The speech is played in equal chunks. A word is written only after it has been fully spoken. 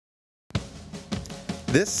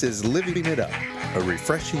This is Living It Up, a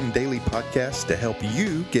refreshing daily podcast to help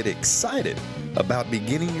you get excited about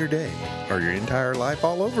beginning your day or your entire life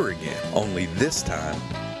all over again. Only this time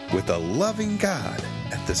with a loving God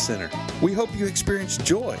at the center. We hope you experience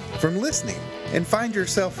joy from listening and find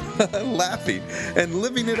yourself laughing and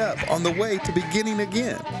living it up on the way to beginning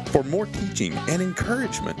again. For more teaching and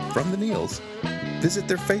encouragement from the Neals, visit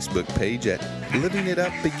their Facebook page at Living It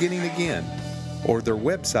Up Beginning Again or their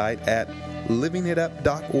website at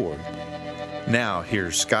livingitup.org. Now,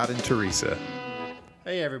 here's Scott and Teresa.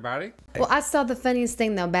 Hey, everybody. Well, I saw the funniest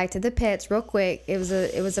thing, though, back to the pets real quick. It was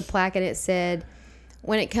a plaque, and it said,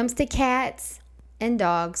 when it comes to cats and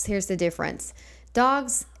dogs, here's the difference.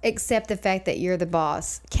 Dogs accept the fact that you're the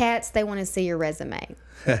boss. Cats, they want to see your resume.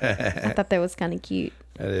 I thought that was kind of cute.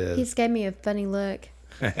 It is. He just gave me a funny look.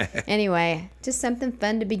 Anyway, just something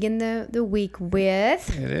fun to begin the week with.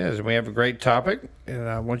 It is. And we have a great topic, and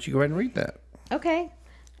I want you to go ahead and read that. Okay.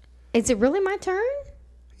 Is it really my turn?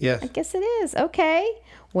 Yes. I guess it is. Okay.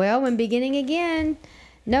 Well, when beginning again,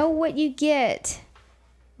 know what you get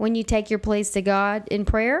when you take your pleas to God in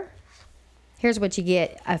prayer. Here's what you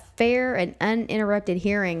get. A fair and uninterrupted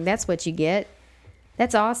hearing. That's what you get.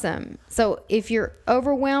 That's awesome. So if you're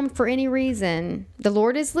overwhelmed for any reason, the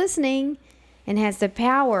Lord is listening and has the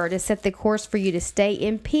power to set the course for you to stay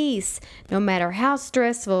in peace no matter how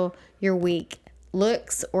stressful your week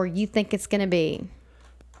looks or you think it's going to be.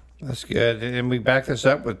 That's good. And we back this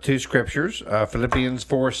up with two scriptures. Philippians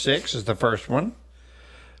 4:6 is the first one.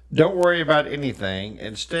 Don't worry about anything.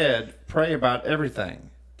 Instead, pray about everything.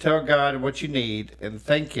 Tell God what you need and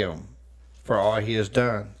thank Him for all He has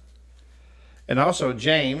done. And also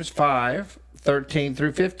James 5:13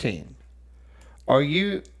 through 15. Are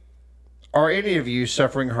any of you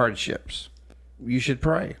suffering hardships? You should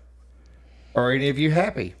pray. Are any of you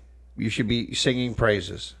happy? You should be singing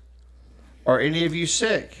praises. Are any of you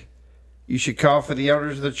sick? You should call for the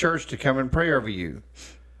elders of the church to come and pray over you,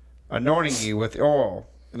 anointing you with oil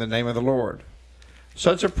in the name of the Lord.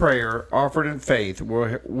 Such a prayer offered in faith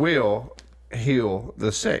will heal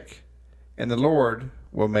the sick, and the Lord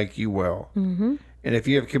will make you well. Mm-hmm. And if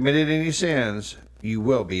you have committed any sins, you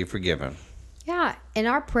will be forgiven. Yeah, and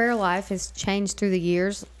our prayer life has changed through the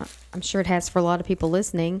years. I'm sure it has for a lot of people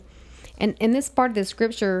listening. And in this part of the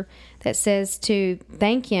scripture that says to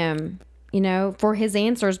thank Him, for His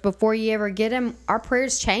answers before you ever get them, our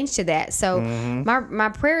prayers change to that. So my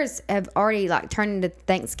prayers have already turned into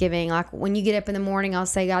thanksgiving. Like when you get up in the morning, I'll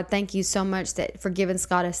say, God, thank you so much for giving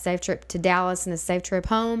Scott a safe trip to Dallas and a safe trip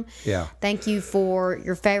home. Yeah. Thank you for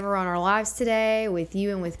your favor on our lives today with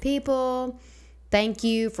you and with people. Thank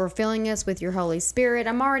you for filling us with your Holy Spirit.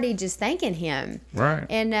 I'm already just thanking Him. Right.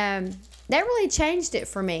 And that really changed it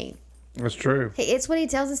for me. That's true. It's what He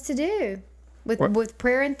tells us to do. With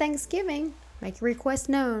prayer and thanksgiving, make your request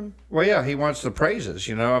known. Well, yeah, He wants the praises,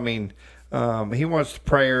 He wants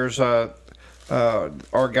prayers. Our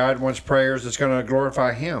God wants prayers that's going to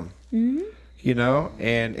glorify Him. Mm-hmm.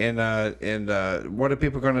 And what are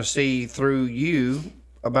people going to see through you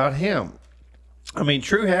about Him?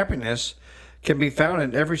 True happiness can be found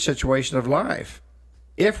in every situation of life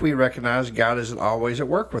if we recognize God isn't always at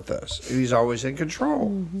work with us. He's always in control.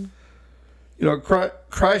 Mm-hmm.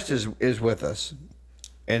 Christ is with us,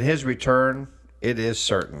 and His return, it is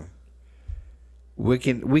certain. We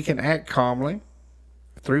can act calmly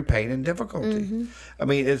through pain and difficulty.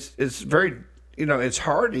 Mm-hmm. It's very, it's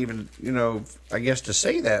hard even, I guess to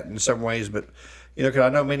say that in some ways, but, because I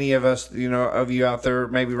know many of us, of you out there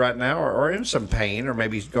maybe right now are in some pain or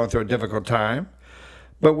maybe going through a difficult time.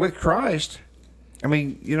 But with Christ,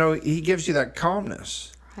 He gives you that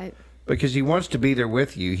calmness. Right. Because He wants to be there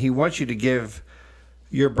with you. He wants you to give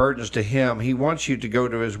your burdens to Him. He wants you to go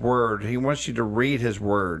to His Word. He wants you to read His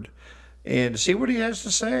Word and see what He has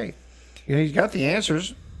to say. He's got the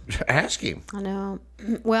answers. Ask Him. I know.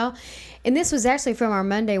 Well, and this was actually from our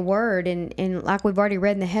Monday word, and like we've already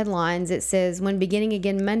read in the headlines, it says, when beginning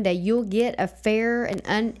again Monday, you'll get a fair and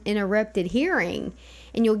uninterrupted hearing.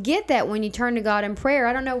 And you'll get that when you turn to God in prayer.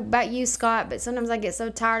 I don't know about you, Scott, but sometimes I get so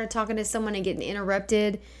tired of talking to someone and getting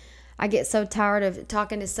interrupted. I get so tired of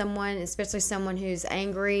talking to someone, especially someone who's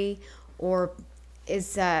angry or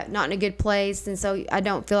is not in a good place. And so I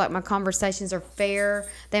don't feel like my conversations are fair.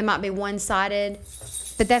 They might be one-sided,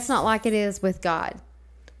 but that's not like it is with God.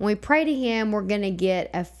 When we pray to Him, we're going to get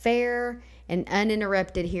a fair and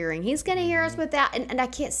uninterrupted hearing. He's going to hear us without, and I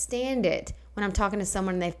can't stand it when I'm talking to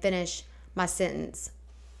someone and they finish my sentence.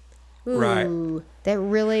 Ooh, right. That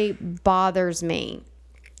really bothers me.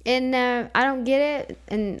 And I don't get it.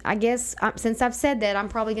 And I guess since I've said that, I'm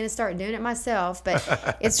probably going to start doing it myself.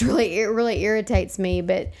 But it really irritates me.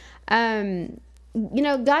 But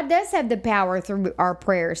God does have the power through our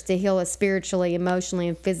prayers to heal us spiritually, emotionally,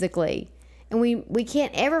 and physically. And we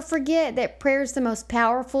can't ever forget that prayer is the most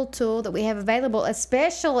powerful tool that we have available,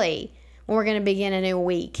 especially when we're going to begin a new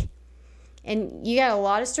week. And you got a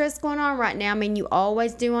lot of stress going on right now. I mean, you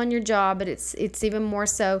always do on your job, but it's even more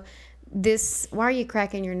so this. Why are you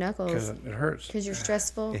cracking your knuckles? Because it hurts. Because you're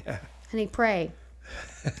stressful? Yeah. Honey, pray.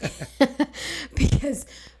 Because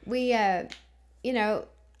we, I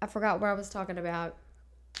forgot what I was talking about.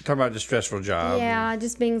 Talking about the stressful job. Yeah,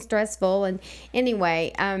 just being stressful. And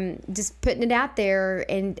anyway, just putting it out there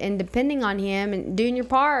and depending on him and doing your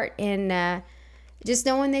part. And just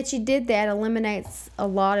knowing that you did that eliminates a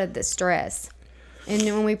lot of the stress. And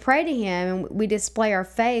when we pray to him and we display our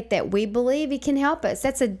faith that we believe he can help us,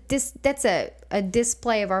 that's a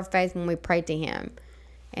display of our faith when we pray to him.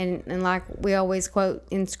 And like we always quote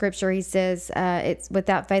in scripture, he says, it's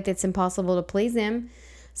without faith, it's impossible to please him.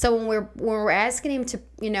 So when we're asking him to,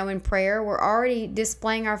 in prayer, we're already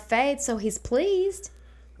displaying our faith, so he's pleased.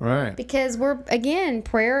 Right. Because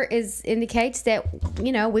prayer indicates that,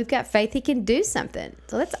 we've got faith he can do something.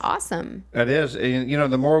 So that's awesome. That is. And,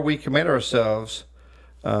 the more we commit ourselves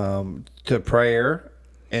to prayer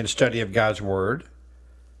and study of God's word,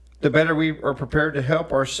 the better we are prepared to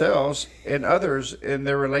help ourselves and others in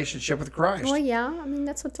their relationship with Christ. Well, yeah. I mean,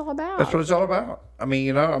 that's what it's all about. That's what it's all about. I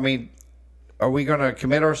mean, are we going to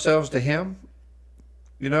commit ourselves to him?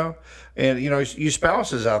 And, you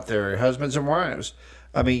spouses out there, husbands and wives,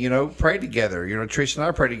 I mean, pray together. Teresa and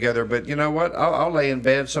I pray together. But you know what? I'll lay in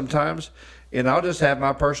bed sometimes, and I'll just have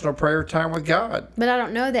my personal prayer time with God. But I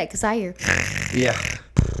don't know that because I hear. Yeah.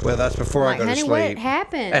 Well, that's before I go to sleep. Honey, what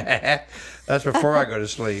happened? That's before I go to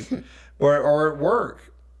sleep. Or at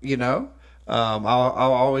work,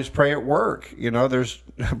 I'll always pray at work.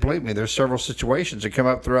 Believe me, there's several situations that come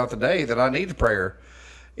up throughout the day that I need prayer.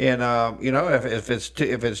 And, if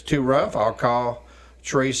it's too rough, I'll call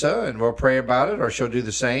Teresa and we'll pray about it, or she'll do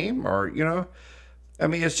the same, or,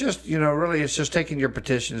 it's just, really, it's just taking your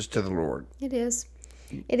petitions to the Lord. It is.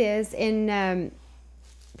 And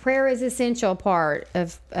prayer is an essential part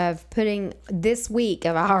of putting this week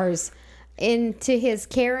of ours into his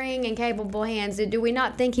caring and capable hands. Do we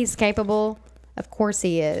not think he's capable? Of course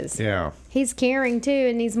he is. Yeah. He's caring too,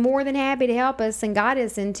 and he's more than happy to help us and guide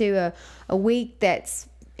us into a week that's,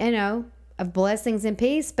 of blessings and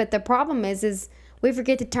peace. But the problem is we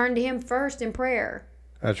forget to turn to him first in prayer.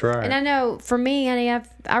 That's right. And I know for me, honey,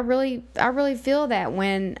 I really feel that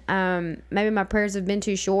when maybe my prayers have been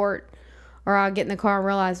too short, or I'll get in the car and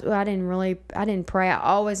realize, I didn't pray. I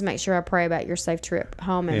always make sure I pray about your safe trip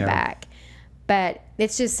home and back. But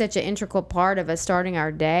it's just such an integral part of us starting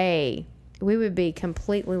our day. We would be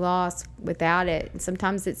completely lost without it. And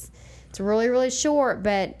sometimes it's really, really short,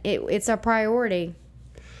 but it's a priority.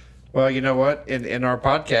 Well, you know what? In our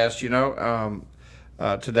podcast,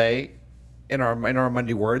 today, in our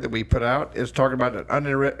Monday Word that we put out, is talking about an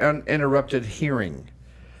uninterrupted hearing.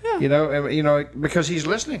 Yeah. Because he's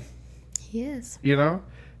listening. He is.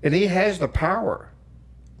 And he has the power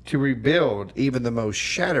to rebuild even the most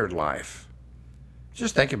shattered life.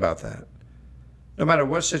 Just think about that. No matter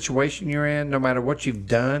what situation you're in, no matter what you've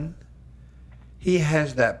done, he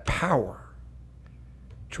has that power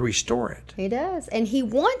to restore it. He does. And he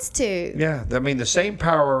wants to. Yeah. I mean, the same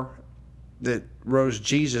power that rose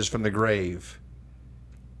Jesus from the grave,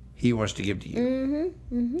 he wants to give to you.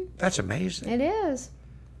 Mm-hmm. Mm-hmm. That's amazing. It is.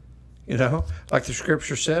 Like the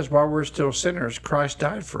scripture says, while we're still sinners, Christ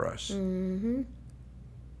died for us. Mm-hmm.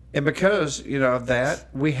 And because, of that,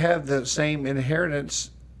 we have the same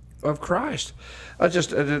inheritance of Christ.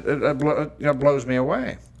 It blows me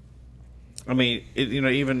away. I mean,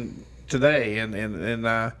 even today, and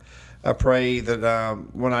I pray that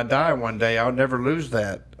when I die one day, I'll never lose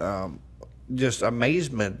that just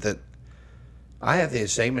amazement that I have the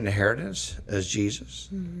same inheritance as Jesus.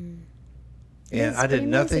 Mm-hmm. And I did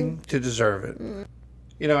nothing to deserve it.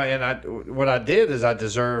 And what I did is I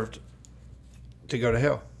deserved to go to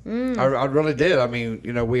hell. I really did. I mean,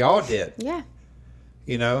 we all did. Yeah.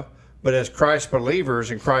 But as Christ believers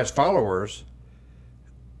and Christ followers,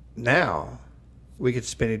 now we could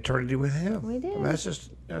spend eternity with him. We do. I mean, that's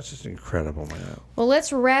just incredible, man. Well,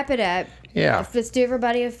 let's wrap it up. Yeah. Let's do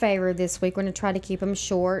everybody a favor this week. We're going to try to keep them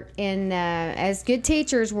short. And as good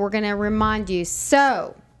teachers, we're going to remind you.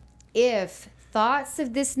 So, if thoughts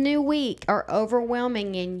of this new week are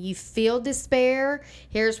overwhelming and you feel despair,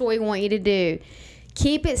 here's what we want you to do.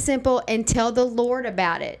 Keep it simple and tell the Lord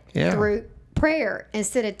about it through prayer.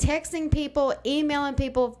 Instead of texting people, emailing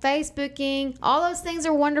people, Facebooking, all those things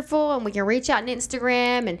are wonderful, and we can reach out on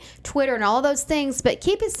Instagram and Twitter and all those things, but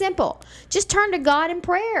keep it simple. Just turn to God in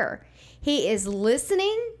prayer. He is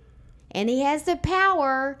listening, and he has the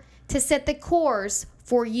power to set the course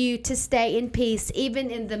for you to stay in peace,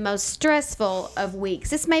 even in the most stressful of weeks.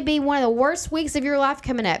 This may be one of the worst weeks of your life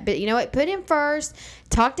coming up, but you know what? Put him first.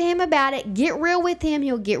 Talk to him about it. Get real with him.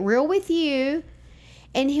 He'll get real with you,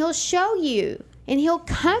 and he'll show you, and he'll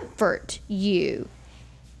comfort you.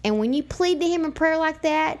 And when you plead to him in prayer like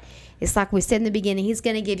that, it's like we said in the beginning, he's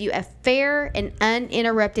going to give you a fair and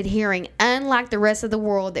uninterrupted hearing, unlike the rest of the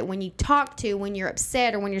world that when you talk to, when you're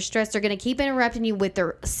upset or when you're stressed, they're going to keep interrupting you with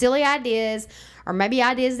their silly ideas or maybe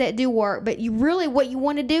ideas that do work. But you really, what you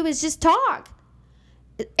want to do is just talk.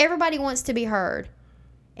 Everybody wants to be heard.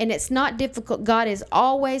 And it's not difficult. God is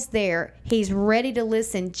always there. He's ready to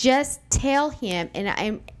listen. Just tell him.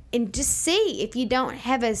 And just see if you don't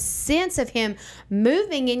have a sense of him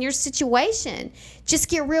moving in your situation. Just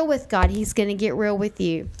get real with God. He's going to get real with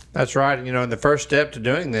you. That's right. And the first step to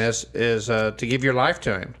doing this is to give your life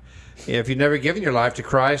to him. If you've never given your life to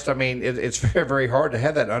Christ, it's very, very hard to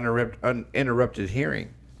have that uninterrupted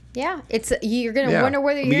hearing. Yeah, you're going to wonder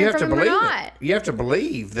whether you're hearing from him or not. You have to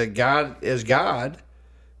believe that God is God,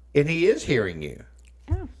 and he is hearing you.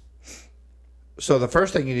 Oh. So the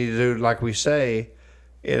first thing you need to do, like we say,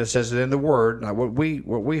 it says it in the Word. Not what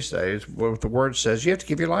we say is what the Word says. You have to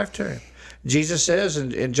give your life to him. Jesus says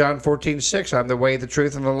in John 14:6, I'm the way, the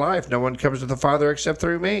truth, and the life. No one comes to the Father except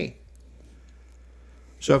through me.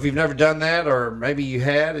 So if you've never done that, or maybe you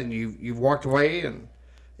had and you've walked away and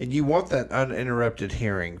you want that uninterrupted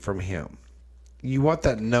hearing from him. You want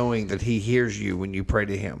that knowing that he hears you when you pray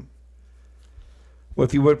to him. Well,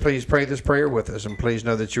 if you would, please pray this prayer with us, and please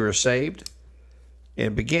know that you are saved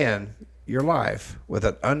and begin your life with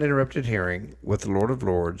an uninterrupted hearing with the Lord of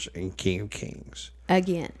Lords and King of Kings.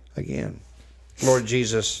 Again. Lord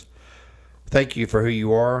Jesus, thank you for who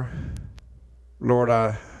you are.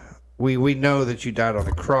 Lord, we know that you died on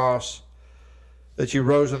the cross, that you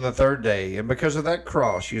rose on the third day, and because of that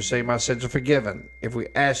cross, you say my sins are forgiven if we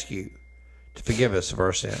ask you to forgive us of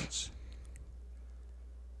our sins.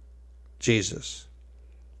 Jesus,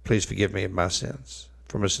 please forgive me of my sins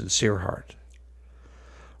from a sincere heart.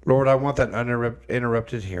 Lord, I want that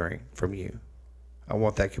uninterrupted hearing from you. I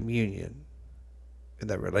want that communion and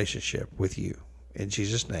that relationship with you. In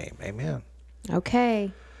Jesus' name, amen.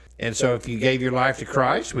 Okay. And so if you gave your life to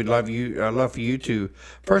Christ, we'd love for you to,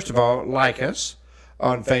 first of all, like us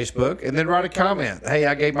on Facebook, and then write a comment. Hey,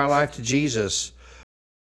 I gave my life to Jesus.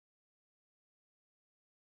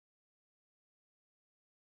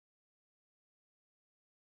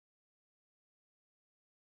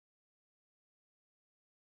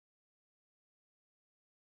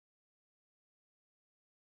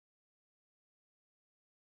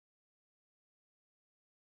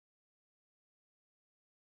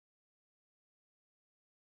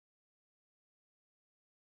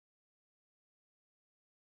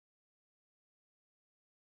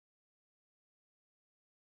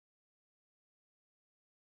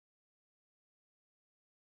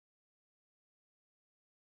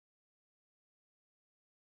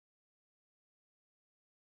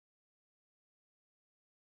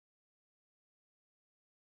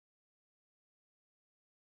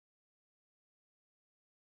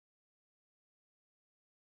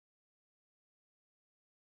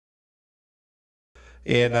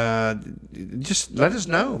 And just let us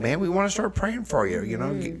know, man. We want to start praying for you,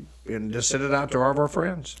 and just send it out to all of our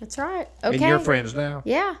friends. That's right. Okay. And your friends now.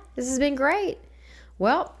 Yeah, this has been great.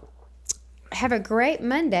 Well, have a great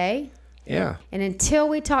Monday. Yeah. And until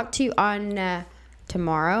we talk to you on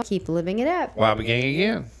tomorrow, keep living it up. While beginning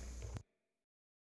again.